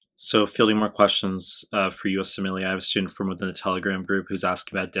So fielding more questions for you, Asimili. I have a student from within the Telegram group who's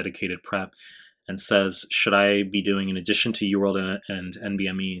asking about dedicated prep and says, should I be doing, in addition to UWorld and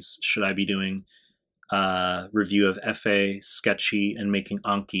NBMEs, should I be doing review of FA, Sketchy, and making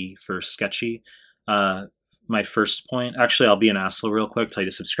Anki for Sketchy? My first point, actually, I'll be an asshole real quick. Tell you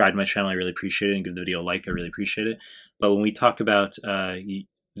to subscribe to my channel. I really appreciate it. And give the video a like. I really appreciate it. But when we talk about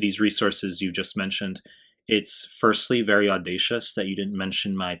these resources you just mentioned, it's firstly very audacious that you didn't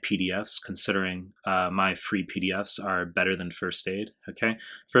mention my PDFs, considering my free PDFs are better than First Aid. Okay,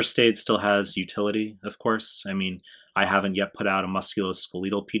 First Aid still has utility, of course. I mean, I haven't yet put out a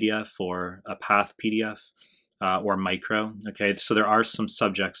musculoskeletal PDF or a path PDF or micro. Okay, so there are some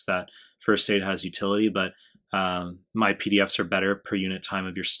subjects that First Aid has utility, but my PDFs are better per unit time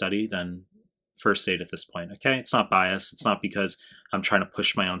of your study than First Aid at this point. Okay, it's not bias. It's not because I'm trying to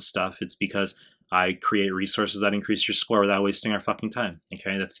push my own stuff. It's because I create resources that increase your score without wasting our fucking time.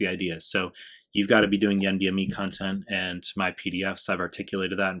 Okay, that's the idea. So you've got to be doing the NBME content and my PDFs. I've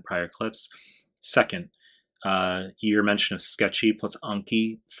articulated that in prior clips. Second, your mention of Sketchy plus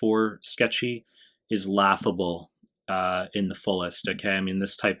Anki for Sketchy is laughable in the fullest. Okay, I mean,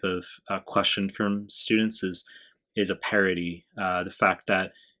 this type of question from students is a parody. The fact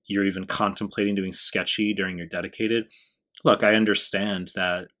that you're even contemplating doing Sketchy during your dedicated. Look, I understand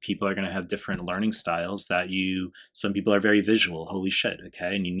that people are going to have different learning styles, that some people are very visual, holy shit,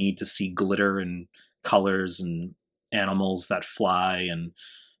 okay? And you need to see glitter and colors and animals that fly and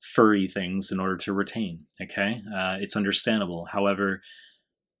furry things in order to retain, okay? It's understandable. However,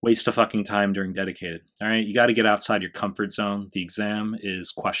 waste of fucking time during dedicated, all right? You got to get outside your comfort zone. The exam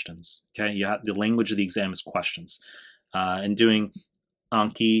is questions, okay? The language of the exam is questions. And doing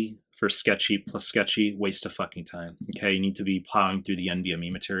Anki for Sketchy plus Sketchy, waste of fucking time. Okay, you need to be plowing through the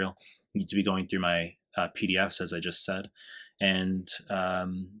NBME material. You need to be going through my PDFs, as I just said, and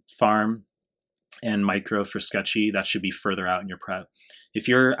Farm and Micro for Sketchy. That should be further out in your prep. If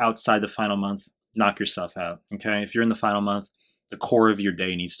you're outside the final month, knock yourself out. Okay, if you're in the final month, the core of your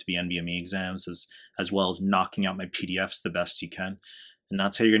day needs to be NBME exams, as well as knocking out my PDFs the best you can. And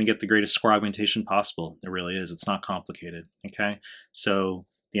that's how you're going to get the greatest score augmentation possible. It really is. It's not complicated. Okay, so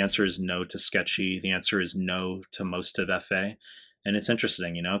the answer is no to Sketchy. The answer is no to most of FA. And it's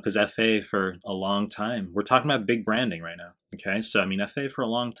interesting, you know, because FA for a long time, we're talking about big branding right now. Okay, so I mean, FA for a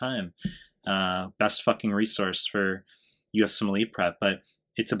long time, best fucking resource for USMLE prep, but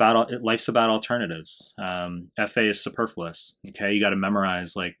life's about alternatives. FA is superfluous. Okay, you got to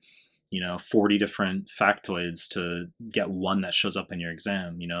memorize 40 different factoids to get one that shows up in your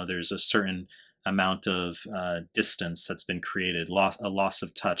exam. You know, there's a certain amount of distance that's been created, a loss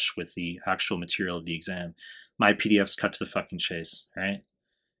of touch with the actual material of the exam. My PDFs cut to the fucking chase, right?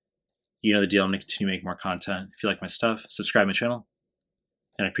 You know the deal. I'm going to continue making more content. If you like my stuff, subscribe to my channel,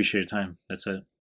 and I appreciate your time. That's it.